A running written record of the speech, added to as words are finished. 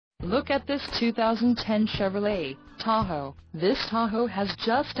Look at this 2010 Chevrolet Tahoe. This Tahoe has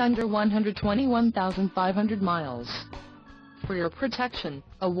just under 121,500 miles. For your protection,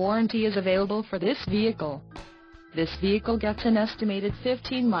 a warranty is available for this vehicle. This vehicle gets an estimated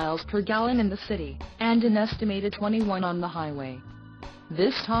 15 miles per gallon in the city, and an estimated 21 on the highway.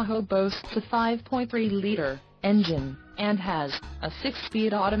 This Tahoe boasts a 5.3-liter engine, and has a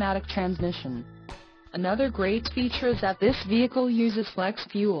 6-speed automatic transmission. Another great feature is that this vehicle uses flex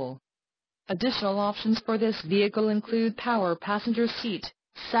fuel. Additional options for this vehicle include power passenger seat,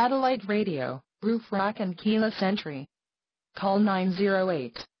 satellite radio, roof rack and keyless entry. Call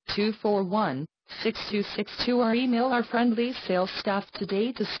 908-241-6262 or email our friendly sales staff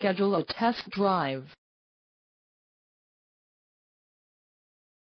today to schedule a test drive.